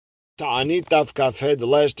Ta'anit Tav Kafeh, the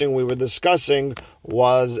last thing we were discussing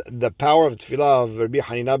was the power of tefillah of Rabbi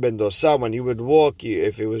Hanina ben Dosa. When he would walk,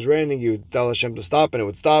 if it was raining, he would tell Hashem to stop, and it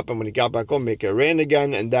would stop, and when he got back home, make it rain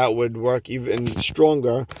again, and that would work even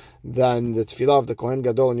stronger than the tefillah of the Kohen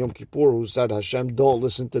Gadol in Yom Kippur, who said, Hashem, don't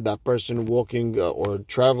listen to that person walking or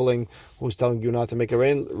traveling who's telling you not to make it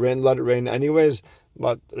rain, let it rain anyways.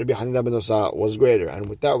 But Rabbi Hanina ben Dosa was greater. And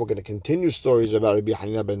with that, we're going to continue stories about Rabbi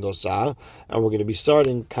Hanina ben Dosa, and we're going to be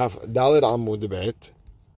starting Kaf Dalet Amud Bet.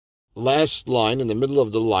 Last line, in the middle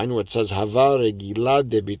of the line, where it says, Hava regila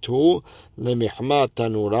debitu lemihma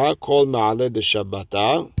tanura kol ma'ale de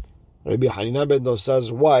shabbata. Rabbi Hanina ben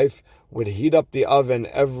Dosa's wife would heat up the oven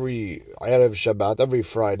every Erev Shabbat, every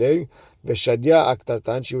Friday. Veshadya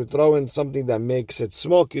aktartan, she would throw in something that makes it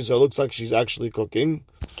smoky, so it looks like she's actually cooking.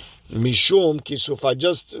 Mishum kisufa,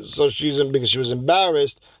 just so because she was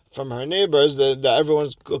embarrassed from her neighbors that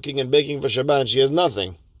everyone's cooking and baking for Shabbat and she has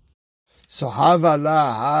nothing. So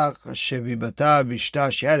Havala Shebibata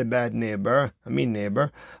Bishta, she had a bad neighbor, a mean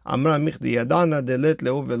neighbor. Amra Michdi Yadana Delet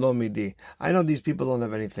Leu Velo Midi. I know these people don't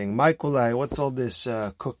have anything. Maikulai, what's all this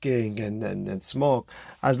cooking and smoke?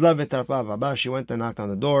 Azla Vetarpa Baba, she went and knocked on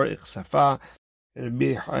the door. Ichsafa,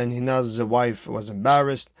 Rabbi Hanina's wife was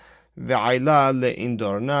embarrassed. Ve'ayla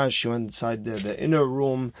le'indorna, she went inside the inner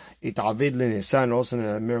room. Itavid le'nisan, also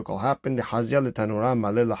a miracle happened. Hazya le'tanura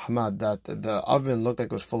maleh lahmad, that the oven looked like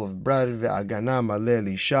it was full of bread. Ve'agana maleh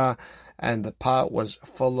lisha, and the pot was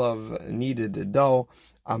full of kneaded dough.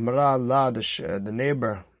 Amra la, the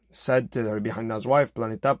neighbor said to Rabbi Hanina's wife,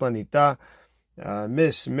 planita,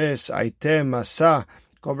 miss, aite masa,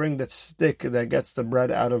 go bring that stick that gets the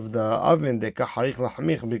bread out of the oven,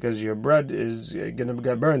 because your bread is going to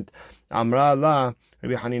get burnt. Amra la,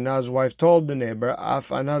 Rabbi Hanina's wife told the neighbor,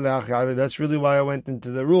 that's really why I went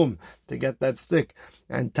into the room, to get that stick.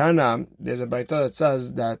 And Tana, there's a baita that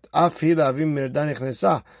says that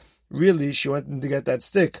really she went in to get that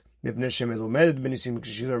stick, because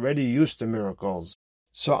she's already used to miracles.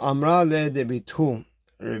 So Amra le debitu,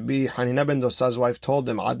 Rabbi Hanina ben Dosa's wife told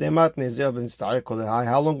him, how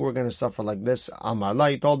long we're going to suffer like this?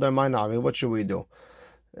 He told them, what should we do?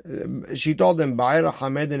 She told him, pray to the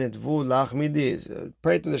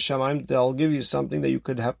Shemaim, they'll give you something that you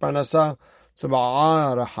could have parnasa. So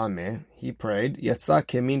he prayed,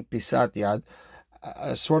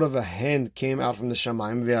 a sort of a hand came out from the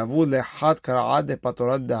Shemaim.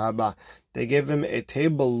 They gave him a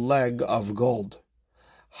table leg of gold.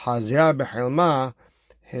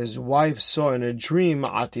 His wife saw in a dream,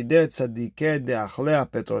 in the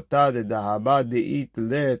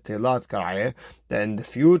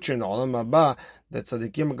future, in the Olam Haba, that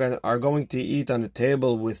tzaddikim are going to eat on a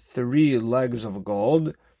table with 3 legs of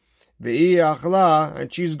gold,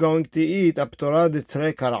 and she's going to eat on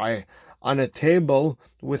a table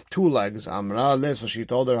with 2 legs. So she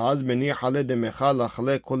told her husband, she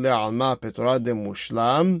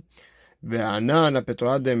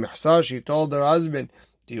told her husband,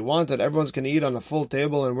 do you want that everyone's going to eat on a full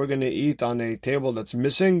table and we're going to eat on a table that's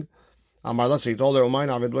missing? So he told her,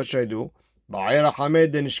 what should I do? Pray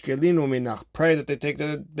that they take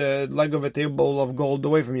the leg of a table of gold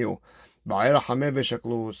away from you. So Rabbi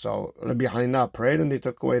Hanina prayed and they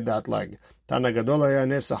took away that leg.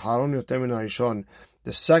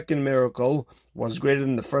 The second miracle was greater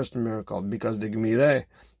than the first miracle, because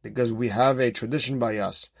we have a tradition by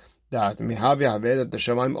us that the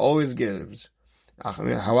Shemaim always gives.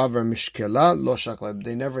 However,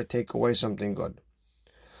 they never take away something good.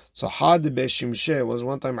 So Had Beshimshe was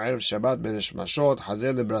one time Erev Shabbat ben Shmashot,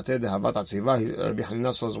 Hazel Lebrate de Havat Atziva. Rabbi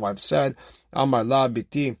Hanina's wife said, Amar la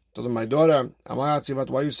biti, told my daughter, Amar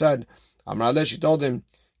Atzivat, why you said? Amar le, she told him,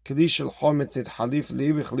 Kedish el Chometz nit halif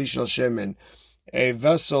li b'chlish el shemen. A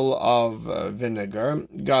vessel of vinegar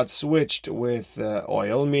got switched with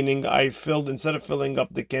oil, meaning instead of filling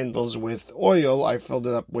up the candles with oil, I filled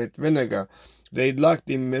it up with vinegar. They locked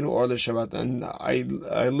him in or the Shabbat, and I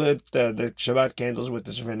lit the Shabbat candles with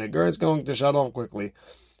this vinegar. It's going to shut off quickly.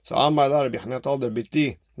 So Amar la, Rabbi Hanina told her,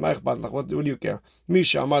 Biti, what do you care?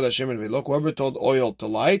 Misha Amar Shemen Velok, whoever told oil to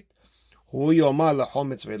light, he's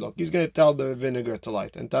going to tell the vinegar to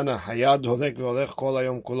light. And Tana Hayad Holek Volech Kol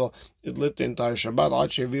Hayom Kulo, it lit the entire Shabbat,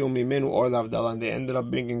 Ad Sheviu Mimenu or Havdalah, and they ended up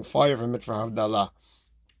bringing fire from it for Havdalah.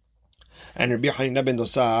 And Rabbi Hanina ben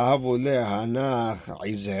Dosa, Ahavu le'hanach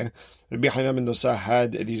izeh. Rabbi Hanina ben Dosa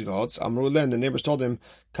had these goats. Amrullah, and the neighbors told him,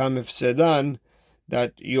 Kamif Sedan,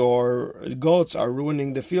 that your goats are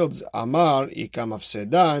ruining the fields. Amar, Ikam of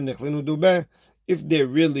Sedan, Nechlinu Dubeh. if they're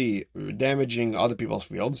really damaging other people's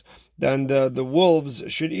fields, then the wolves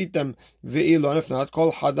should eat them. If not,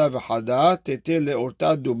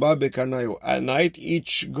 at night,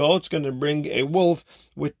 each goat's going to bring a wolf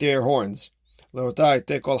with their horns. At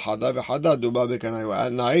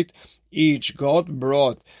night, each goat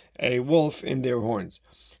brought a wolf in their horns.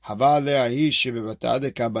 So Rabbi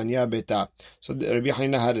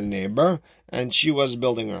Hanina had a neighbor, and she was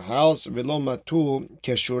building her house.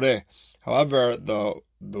 However, the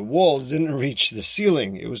walls didn't reach the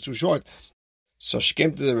ceiling; it was too short. So she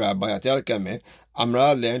came to the rabbi.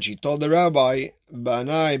 And she told the rabbi,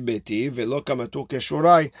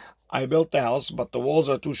 I built the house, but the walls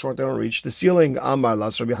are too short; they don't reach the ceiling. Amar la.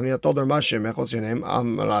 So Rabbi Hanina told her, what's your name?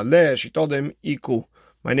 Amar le. She told him, Iku.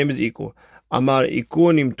 My name is Iku. Amar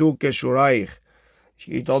Iku nimtu keshuraich.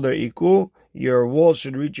 He told her, Iku, your walls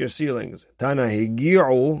should reach your ceilings. Tana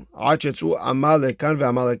higi'u achetzu amalekan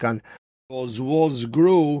ve'amalekan. Those walls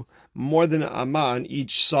grew more than a amma on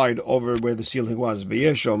each side over where the ceiling was.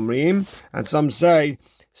 V'yesh omrim, and some say,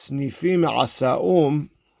 snifim asaum.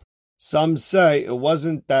 Some say it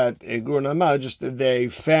wasn't that it grew an amma, just that they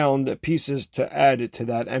found pieces to add to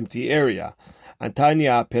that empty area.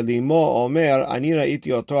 Antanya Pelimo Omer Anira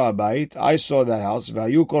Iti Oto Abayit. I saw that house.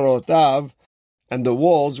 Vayu Korotav, and the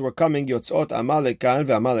walls were coming. Yotzot Amalekan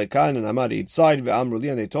ve'Amalekan, and Amar each side ve'Amruli,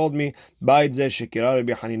 and they told me, Bayit Ze Shekira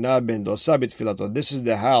Rabbi Hanina ben Dosa b'Tfilato. This is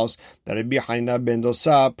the house that Rabbi Hanina ben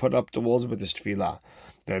Dosa put up the walls with his tefillah.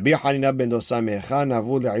 Rabbi Hanina ben Dosa mechan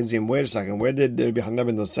havu le'izim. Wait a second. Where did Rabbi Hanina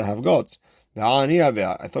ben Dosa have goats?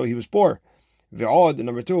 I thought he was poor.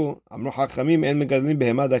 Number two, we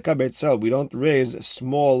don't raise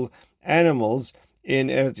small animals in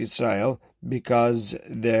Eretz Yisrael because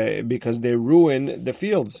they ruin the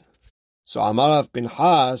fields. So Amarav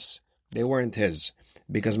Pinchas, they weren't his.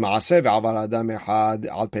 Because one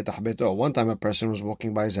time a person was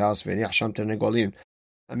walking by his house,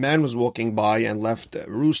 a man was walking by and left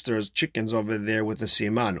roosters, chickens over there with the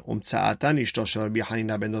siman.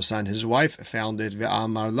 His wife found it. And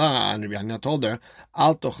Rabbi Hanina told her,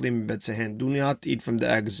 do not eat from the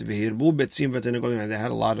eggs. And they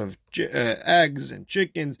had a lot of eggs and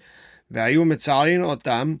chickens.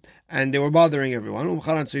 And they were bothering everyone.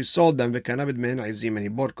 So he sold them, and he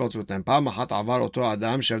bought goats with them. One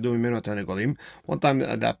time,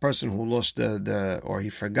 that person who lost or he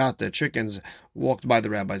forgot the chickens walked by the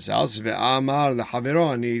rabbi's house,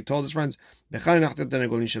 and he told his friends,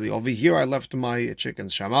 over here I left my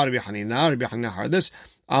chickens. Rabbi Hanina heard this.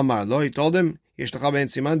 Amar lo, he told him, do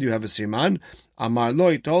you have a siman? Amar lo,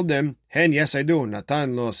 he told him, hen, yes I do.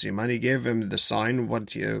 Natan lo siman, he gave him the sign, what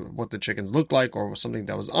the chickens looked like, or something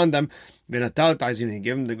that was on them. V'natal ta'izim, he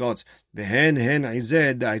gave him the goats. V'hen hen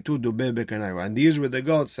ized da'aitu dube bekanaywa. And these were the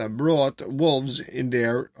goats that brought wolves in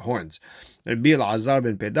their horns. Rabbi Elazar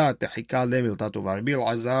ben Pedat, tehika le milta tova. Rabbi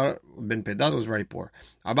Elazar ben Pedat was very poor.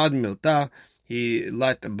 Abad milta, he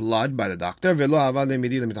let blood by the doctor. Velo avad le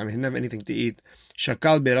midi, he didn't have anything to eat.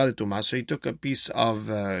 Shakal berad tuma, so he took a piece of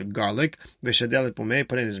garlic, v'shadel pumei,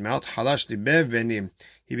 put it in his mouth. Halash libe venim.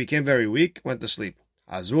 He became very weak, went to sleep.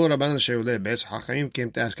 Azul Rabban Sheuleh Bes Hachayim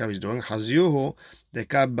came to ask how he's doing. Hazyuhu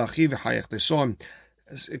dekab bachi v'chayech. They saw him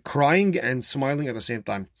crying and smiling at the same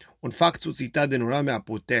time. And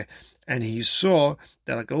he saw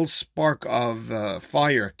that like a little spark of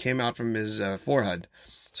fire came out from his forehead.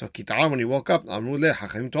 So when he woke up,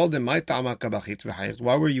 Hachayim told him,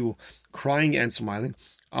 why were you crying and smiling?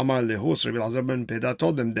 Amar lehu, so Rabbi Elazar ben Pedat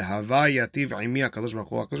told them, Dehava yativ imi HaKadosh Baruch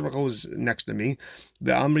Hu. HaKadosh Baruch Hu is next to me.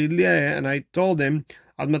 Ve'amri leh, and I told him,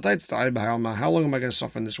 Ad matay tzta'ai b'ha'alma, how long am I going to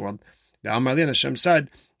suffer in this world? Ve'amar leh, and Hashem said,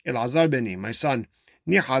 Elazar beni, my son,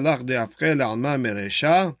 Nihalach de'afke le'alma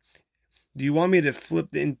meresha. Do you want me to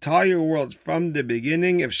flip the entire world from the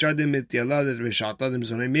beginning? If shadim et yaladet v'shatadim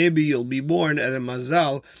zonai, maybe you'll be born at a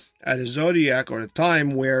mazal, at a zodiac, or a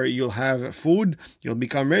time where you'll have food, you'll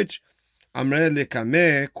become rich. So I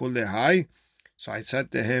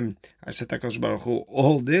said to him, HaKadosh Baruch Hu,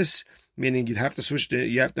 all this, meaning you have to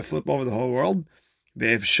flip over the whole world,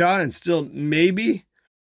 and still maybe.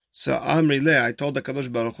 So I told the HaKadosh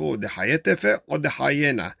Baruch Hu, or the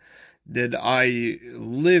hyena, did I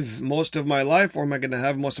live most of my life, or am I going to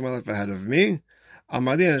have most of my life ahead of me? And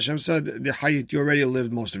Hashem said, you already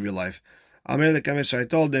lived most of your life. So I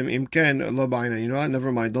told him, you know what,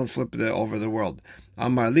 never mind, don't flip over the world.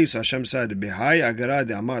 Amar li, so Hashem said, for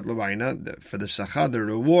the sacha, the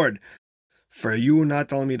reward, for you not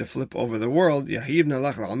telling me to flip over the world, I'm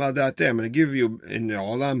going to give you in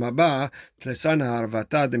Olam Haba,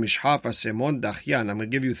 I'm going to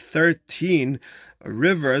give you 13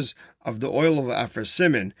 rivers of the oil of Afar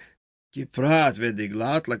Simon. Kiprat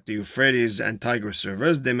vediglat, like the Euphrates and Tigris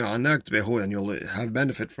rivers, deme'anak behu, and you'll have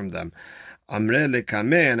benefit from them. Amre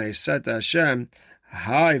lekame, and I said to Hashem,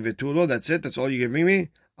 Hi vetulo, that's it, that's all you're giving me?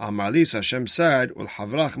 Amarli, so Hashem said,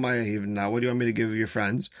 Ulhavrach mayahiv, now what do you want me to give your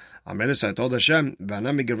friends? Amre, so I told Hashem,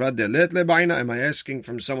 Vanami givrad delet lebaina, am I asking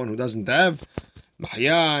from someone who doesn't have?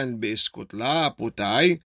 Mahyan biskutla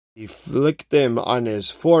putai, he flicked him on his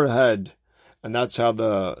forehead, and that's how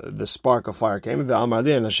the spark of fire came.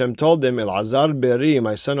 And Hashem told him, Elazar beri,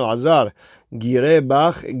 my son Elazar, gire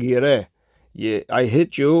bach gire, I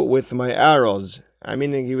hit you with my arrows. I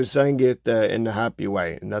mean, he was saying it in a happy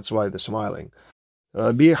way, and that's why they're smiling.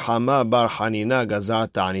 Rabbi Hama bar Hanina gazar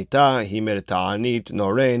ta'anita, he made ta'anit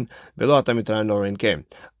norein, velo atamitra norein came.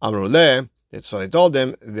 Amrule, so they told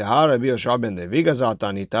him, V'ha Rabbi Yoshua ben Levi gazar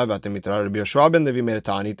ta'anita, v'atamitra Rabbi Yoshua ben Levi made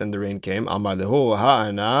ta'anit, and the rain came. Amar lehu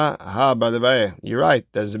ha'ana ha b'levaeh. You're right,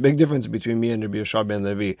 there's a big difference between me and Rabbi Yoshua ben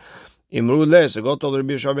Levi. Imrule, so go told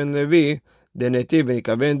Rabbi Yoshua ben Levi, Denetiv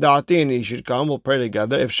v'nikaven da'atin, he should come, we'll pray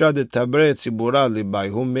together. If shad tabre tzibura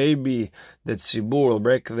libay, who maybe the tzibur will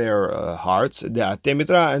break their hearts,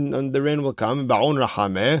 de'atemitra, and the rain will come. Ba'un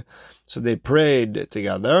rahameh, so they prayed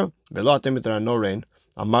together. V'lo atemitra, no rain.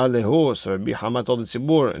 Amar lehu, so Rabbi Hama told the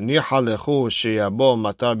tzibur, niha lechu sheyabo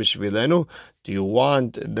matar b'shvilenu, do you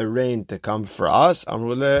want the rain to come for us?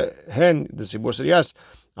 Amru lehen, the tzibur said yes.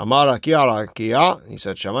 Amar rakia, he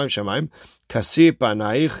said shamayim shamayim. Kasi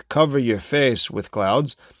panaich, cover your face with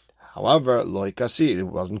clouds. However, loy kasi, it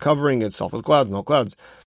wasn't covering itself with clouds, no clouds.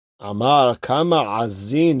 Amar kama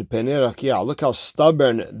azin penei rakia. Look how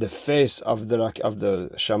stubborn the face of the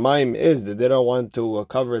shamayim is, that they don't want to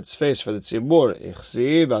cover its face for the tzibur.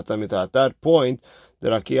 At that point, the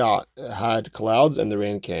rakia had clouds and the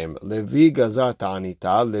rain came. Levi gazar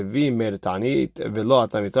ta'anita, Levi made ta'anit, velo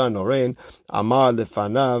atamita no rain. Amar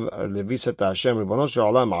lefanav, Levi said to Hashem, Ribono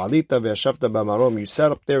shel olam, alita ve'yashavta b'marom, you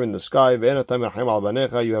sat up there in the sky, ve'en atam yarachem al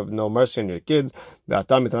banecha, you have no mercy on your kids,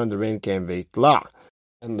 ve'atamita, the rain came, ve'itla.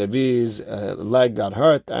 And Levi's leg got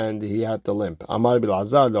hurt and he had to limp. Amar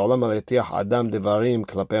bil'azar, le'olam aletiach adam devarim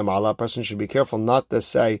klapeim ala, person should be careful not to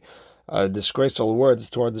say disgraceful words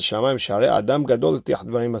towards the Shamayim. Share Adam Gadol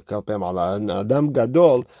and Adam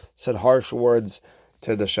Gadol said harsh words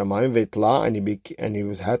to the Shamayim. Veitla, and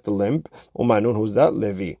he had to limp. Umanun, who's that?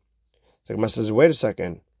 Levi. The Gemara says, wait a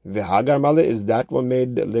second. V'hagar male, is that what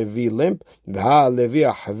made Levi limp? V'ha Levi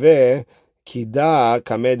ahve kida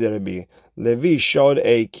kamed Rabbi. Levi showed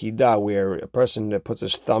a kida, where a person puts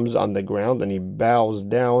his thumbs on the ground and he bows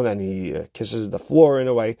down and he kisses the floor in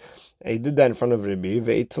a way. And he did that in front of Rabbi,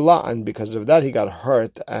 and because of that he got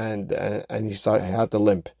hurt and he had to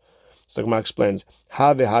limp. So the Gemara explains,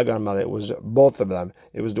 it was both of them.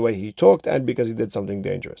 It was the way he talked and because he did something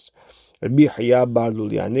dangerous. Rabbi Chaya bar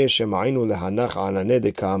Luliane shema'inu lehanach anane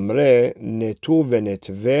dekamre netu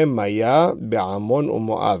venetve maya be'amon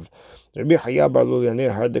u'mo'av. Rabbi Chaya bar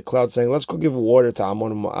Luliane heard the cloud saying, let's go give water to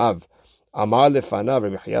Ammon and Mo'av. Amar lefanav,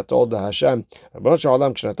 Rabbi Chaya told the Hashem, Ribono shel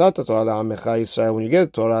olam, kshenatata Torah le'amecha Yisrael, when you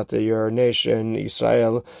give Torah to your nation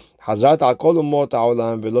Israel, hazrat al kol umot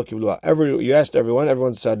ha'olam v'lo kiblu. You asked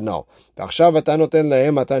everyone said no. V'achshav ata noten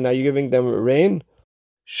lehem, now you're giving them rain?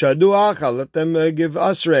 Shadu acha, let them give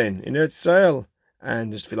us rain in Eretz Israel.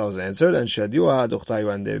 And this tefillah was answered, and Shadu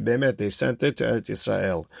aduchtayu, and they sent it to Eretz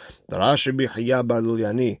Israel. Darash Rabbi Chaya bar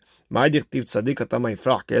Luliani, Ma dichtiv tzadik atama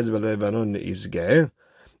yifrach ke'ez b'levanon izgeh.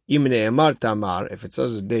 Im ne'emar tamar, if it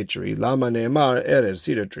says a date tree, lama ne'emar erez,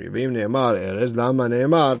 cedar tree. V'im ne'emar erez, lama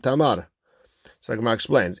ne'emar tamar. So the Gemara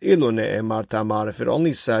explains, Ilu ne'emar tamar, if it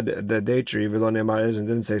only said the date tree, v'lo ne'emar erez, and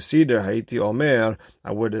didn't say cedar, haiti omer,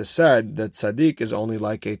 I would have said that tzaddik is only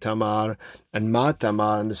like a tamar, and ma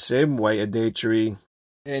tamar, in the same way a date tree.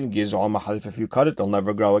 And gizol mahalif, if you cut it, they'll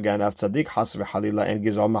never grow again. Af tzaddik hasve halila, and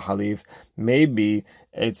gizol mahalif, maybe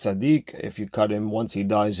a tzaddik, if you cut him, once he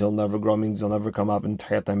dies, he'll never grow, means he'll never come up in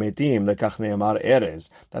Tchiyat HaMetim, lekach ne'emar erez.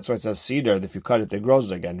 That's why it says cedar, if you cut it, it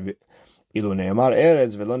grows again. Ilu ne'emar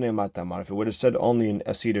erez, velo ne'emar tamar. If it would have said only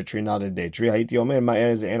a cedar tree, not a date tree, haiti omer ma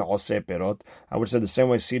erez en oseh perot, I would have said the same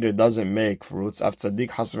way cedar doesn't make fruits. Af tzaddik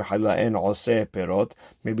hasve halila en oseh perot,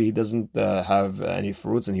 maybe he doesn't have any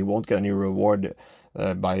fruits and he won't get any reward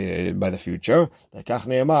by the future. Lekach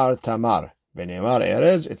ne'emar tamar. V'ne'emar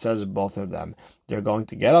erez, it says both of them. They're going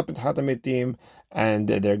to get up in Tchiyat HaMetim and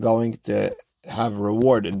they're going to have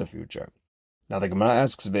reward in the future. Now the Gemara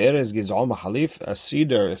asks, Ve'erez giz'ol mahalif, a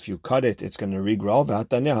cedar, if you cut it, it's going to regrow.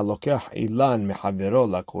 Ve'hataneh halokech ilan mehavero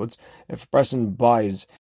lakutz. If a person buys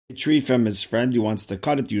a tree from his friend, he wants to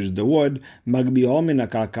cut it, use the wood, magbi'ol min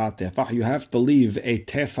ha'karka tefach, you have to leave a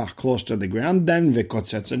tefach close to the ground, then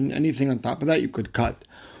ve'kotzetz, and anything on top of that you could cut.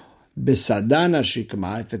 Bisadana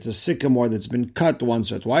shikma, if it's a sycamore that's been cut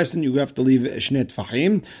once or twice, then you have to leave shne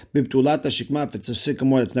tefachim. Bibtulata shikma, if it's a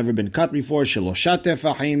sycamore that's never been cut before, shelosha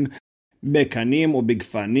tefachim. Bekanim or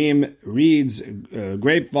bigfanim, reeds,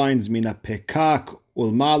 grapevines, mina pekak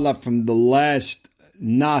ulmala, from the last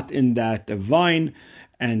knot in that vine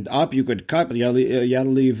and up. You could cut, but you gotta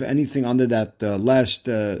leave anything under that last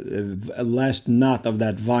knot of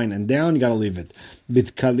that vine and down. You gotta leave it.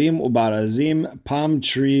 Bitkalim ubarazim, palm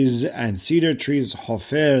trees and cedar trees.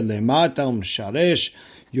 Hofer lemata umsharesh.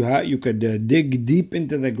 You could dig deep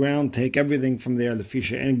into the ground, take everything from there, the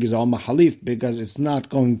fisha and gizal mahalif, because it's not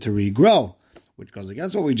going to regrow, which goes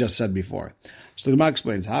against what we just said before. So the Gemara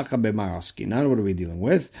explains, Haka b'maraskinan, what are we dealing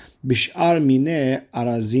with? Bishar mine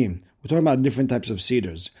arazim. We're talking about different types of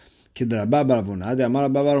cedars. Kidraba baravuna, de'amar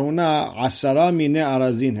baravuna, asara mine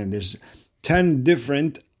arazin. There's 10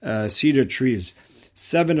 different cedar trees.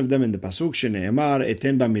 7 of them in the pasuk, shene'emar,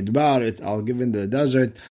 eten b'midbar, I'll give in the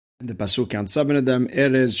desert. The pasuk counts 7 of them: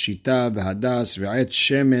 Erez, Shita, V'hadas, V'et,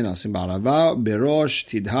 Shemen, Asim Ba'arava, Berosh,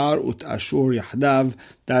 Tidhar, Ut Ashur, Yahdav.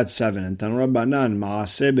 That's 7. And Tanur Banan,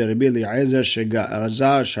 Ma'aseh, Be'Rabbi Eliezer,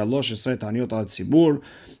 Shegarazar, Shalosh, Esrei Taniyot al Tzibur.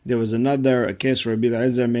 There was another case where Rabbi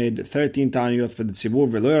Eliezer made 13 Taniyot for the Tzibur.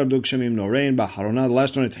 V'lo yarduk Shemim no rain. Ba'harona, the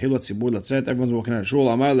last one, Ethilu Tzibur, Latzet. Everyone's walking at Shul.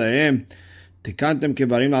 Amar Le'em, Tikantem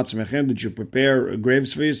Kebarim La'atzmechem. Did you prepare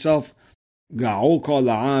graves for yourself?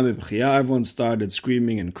 Everyone started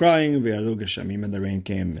screaming and crying, and the rain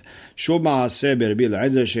came.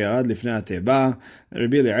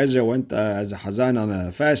 Rabbi Eliezer went as a Hazan on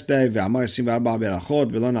a fast day. It wasn't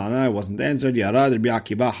answered. Rabbi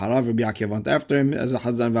Akiva went after him as a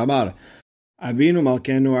Hazan. Abinu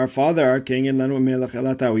Malkenu, our father, our king, we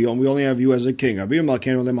only have you as a king. For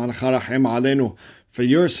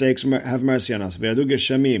your sakes, have mercy on us.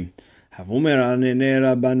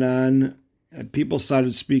 And people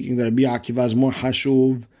started speaking that Rabbi Akiva is more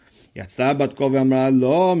hashuv. Not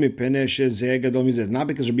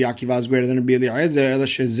because Rabbi Akiva is greater than Rabbi Eliezer. Rabbi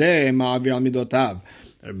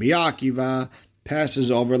Akiva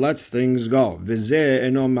passes over, lets things go. And Rabbi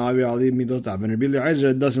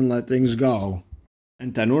Eliezer doesn't let things go.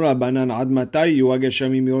 And Tanura Banan Ad Matai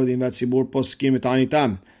Yuageshamim Yordim Vatzibur Poskim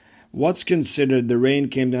Etanitam. What's considered the rain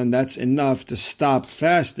came down, that's enough to stop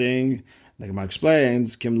fasting. The Gemara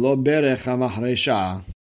explains,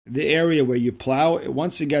 the area where you plow,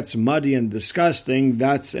 once it gets muddy and disgusting,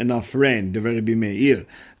 that's enough rain. If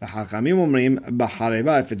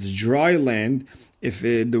it's dry land, if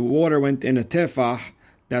the water went in a tefah,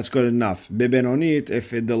 that's good enough. If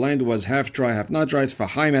the land was half dry, half not dry,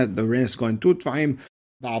 the rain is going 2 tefahim.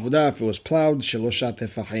 If it was plowed, shelosha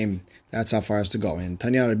tefahim. That's how far as to go. In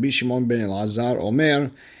Tanya Rabbi Shimon ben Elazar Omer,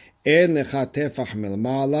 En lecha tefah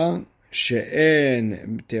milmala,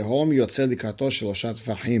 she'en tehom yotze likrato shelosha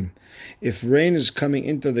tefahim. If rain is coming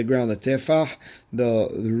into the ground, the tefah,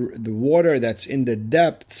 the water that's in the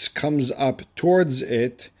depths comes up towards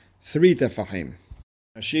it 3 tefahim.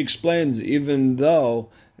 She explains, even though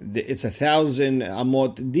it's 1,000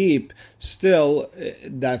 amot deep, still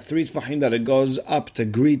that 3 tefahim that it goes up to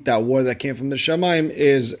greet that water that came from the Shamayim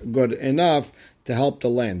is good enough to help the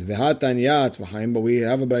land. But we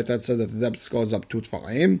have a brayta that says that the depth goes up 2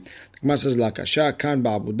 tefahim. The Gemara says, Lakasha, kan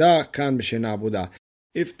ba'abuda, kan b'shena abuda.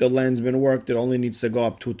 If the land's been worked, it only needs to go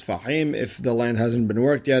up 2 tefahim. If the land hasn't been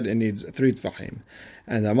worked yet, it needs 3 tefahim.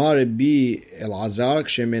 And Amar Rabbi Elazar,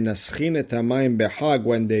 shemenaschin et hamayim behag,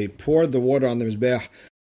 when they pour the water on the mizbeach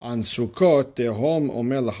on Sukkot, tehom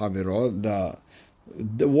omer l'chaviro,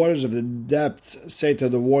 the waters of the depths say to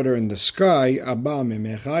the water in the sky, Abba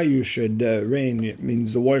memecha, you should rain. It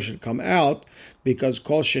means the water should come out, because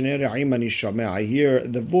kol shenei re'im ani shomeh, I hear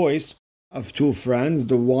the voice of 2 friends,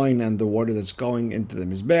 the wine and the water that's going into the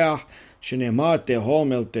mizbeach. Shenemar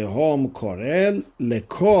tehom el tehom korel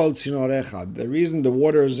lekol tzinorecha. The reason the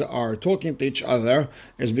waters are talking to each other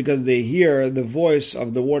is because they hear the voice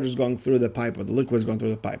of the waters going through the pipe, or the liquids going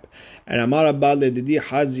through the pipe. And Amar Abba ledidi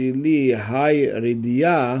hazi li hai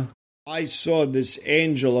ridiya, I saw this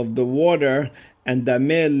angel of the water, and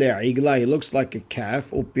dameh le'igla, he looks like a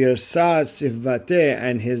calf, upirsa sivate,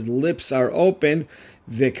 and his lips are open,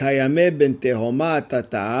 v'kayame ben tehoma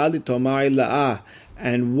tata'a litomai la'ah,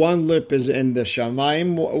 and one lip is in the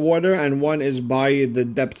Shamayim water, and one is by the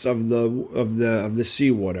depths of the sea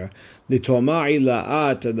water. Litomai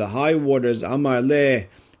la'ah, to the high waters, amar le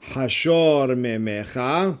hashor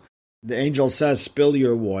memecha, the angel says, spill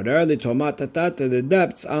your water. Litoma tata, to the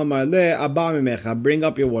depths, amar le abba memecha, bring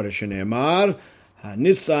up your water. Shenemar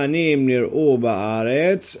nisanim nir'u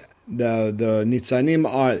ba'aretz, the nitzanim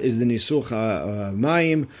is the nisuch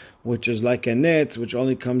mayim, which is like a netz, which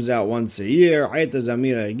only comes out once a year. Ayta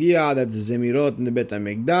Zamira Egia, that's Zemirot in the Bet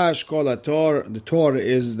HaMikdash. Kol HaTor, the Tor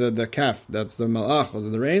is the calf, that's the Malach, or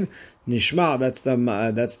the rain. Nishma, that's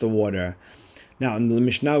the water. Now, in the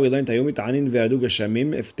Mishnah, we learned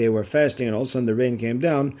if they were fasting and all of a sudden the rain came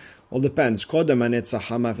down, all depends. If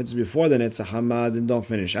it's before the Netzahama, then don't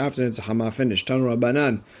finish. After Netzahama, finish. Tanu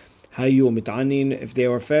Rabbanan. If they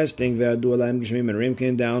were fasting, and rain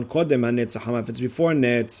came down, if it's before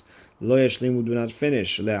Netz, Lo Yashlimu, do not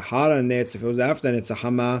finish. Le'achara Netz, if it was after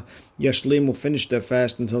Netzahama, Yashlimu, finish their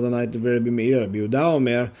fast until the night of Rabbi Meir. Rabbi Yehuda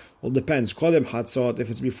Omer, well, depends. Kodem Hatzot, if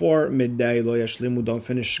it's before midday, Lo Yashlimu, don't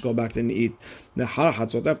finish, go back and eat. Le'achara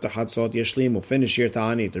Hatzot, after Hatzot, Yashlimu, finish your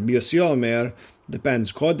ta'anit. Rabbi Yossi Omer,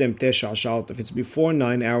 depends. Kodem Tesha Shalt, if it's before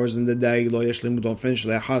 9 hours in the day, Lo Yashlimu, don't finish.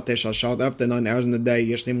 Le'achara Tesha Shalt, after 9 hours in the day,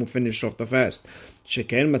 Yashlimu, finish off the fast.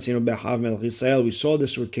 Sheken Matzinu Be'ahav Melech Yisrael, we saw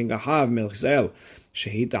this with King Ahav Melech Yisrael.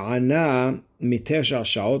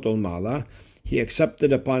 He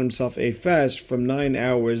accepted upon himself a fast from 9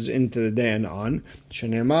 hours into the day and on.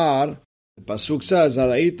 Shenemar, the pasuk says,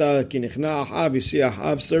 you see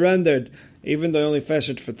Ahav surrendered, even though he only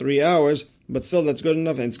fasted for 3 hours, but still that's good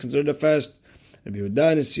enough and it's considered a fast. Rabbi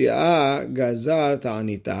Yehuda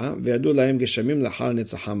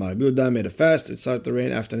made a fast, it started to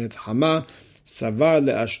rain after Netzahama. Savar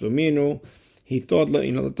le'ashluminu, he thought,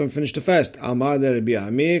 let them finish the fast. Amar le Rabbi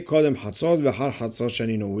Ami, kodem hatzot v'har hatzot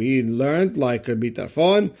shaninu. We learned, like Rabbi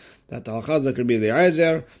Tarfon, that halachas like Rabbi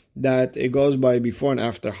Eliezer, that it goes by before and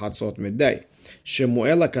after hatzot midday.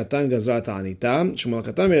 Shemuel HaKatan gazra ta'anita. Shemuel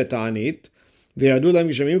HaKatan made a ta'anit. V'yardu la'im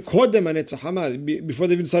gishamim kodem hanetzahama. Before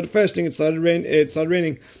they even started fasting, it started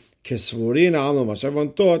raining. Kesvuri na'am lo mas.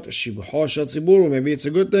 Everyone thought, shibho shel tzibur, maybe it's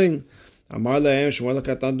a good thing. Amar lehem Shmuel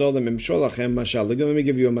HaKatan told them, mashal. Let me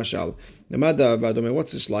give you a mashal.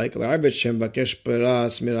 What's this like? It's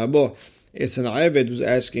an Aved who's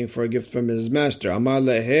asking for a gift from his master. Amar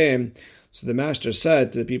lehem. So the master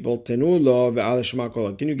said to the people, Tenulo ve'al shema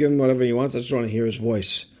kol. Can you give him whatever he wants? I just want to hear his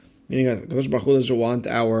voice. Meaning, Kadosh Baruch Hu doesn't want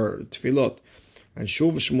our tefillot. And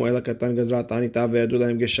Shuv Shmuel HaKatan gazrat anita ve'adu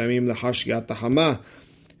lehem geshamim lehashgiat tahama.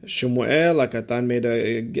 Shemuel HaKatan made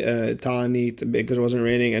a ta'anit because it wasn't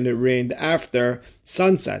raining, and it rained after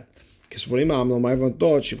sunset. Everyone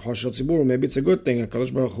thought, maybe it's a good thing.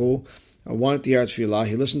 HaKadosh Baruch Hu wanted to hear tefillah,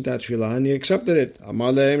 he listened to tefillah, and he accepted it.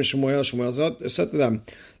 Shmuel said to them,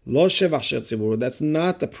 Lo shevach shel tzibur, that's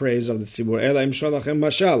not the praise of the tzibur. Ela im sholachem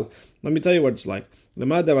mashal. Let me tell you what it's like.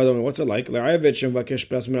 What's it like? It's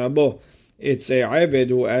a Aved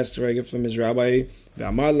who asked for a gift from his rabbi.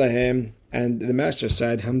 And the master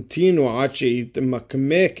said,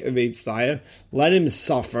 let him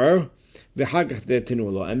suffer,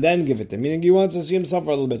 and then give it to him. Meaning he wants to see him suffer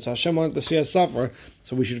a little bit. So Hashem wanted to see us suffer,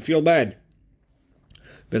 so we should feel bad.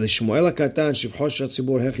 So according to Shmuel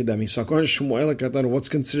HaKatan, what's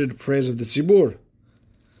considered praise of the tzibur?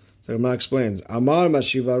 So Gemara explains, if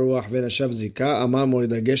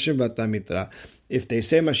they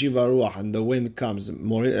say Mashiva Ruach and the wind comes,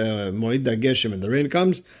 Morid Geshem and the rain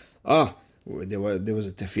comes, there was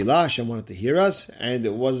a tefillah, Hashem wanted to hear us, and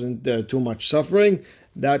it wasn't too much suffering.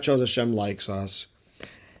 That shows Hashem likes us.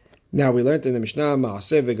 Now we learned in the Mishnah,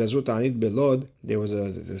 Ma'aseh ve'gazru ta'anit belod. There was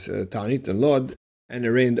a ta'anit in Lod, and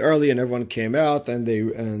it rained early, and everyone came out, and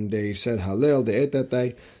they said Hallel. They ate that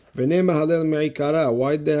day. V'nema Hallel me'ikara.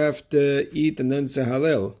 Why did they have to eat and then say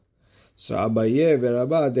Hallel? So Abaye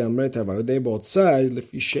ve'Rabba de Amrei Tava, they both said,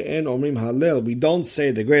 Lefi she'en omrim Hallel. We don't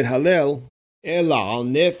say the great Hallel. Ela al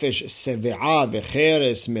nefesh seve'a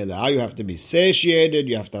v'cheres mela'ah. You have to be satiated.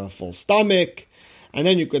 You have to have a full stomach. And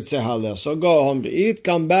then you could say Hallel. So go home to eat,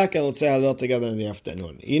 come back, and let's say Hallel together in the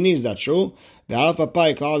afternoon. Is that true? The Al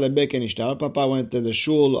Papa Papa went to the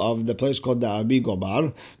shul of the place called the Abi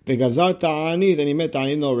Gobar. V'gazar ta'anit, and he met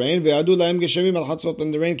ta'anit no rain. Ve'adu la'im geshamim al Hatzot,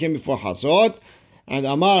 and the rain came before Hatzot. And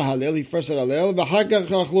Amar Hallel, he first said Hallel. V'hakach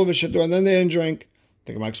achlu v'shetu, and then they didn't drink.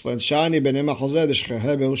 The Gemara explains, Shani b'nei machozeh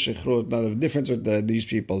d'shchehebehu shechrut. Now the difference with these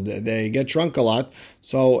people, they get drunk a lot.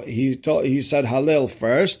 So he said Hallel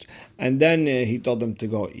first, and then he told them to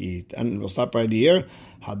go eat. And we'll stop right here.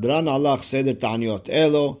 Hadran Allah seder ta'aniot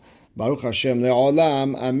elo. Baruch Hashem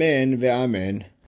le'olam. Amen ve'amen.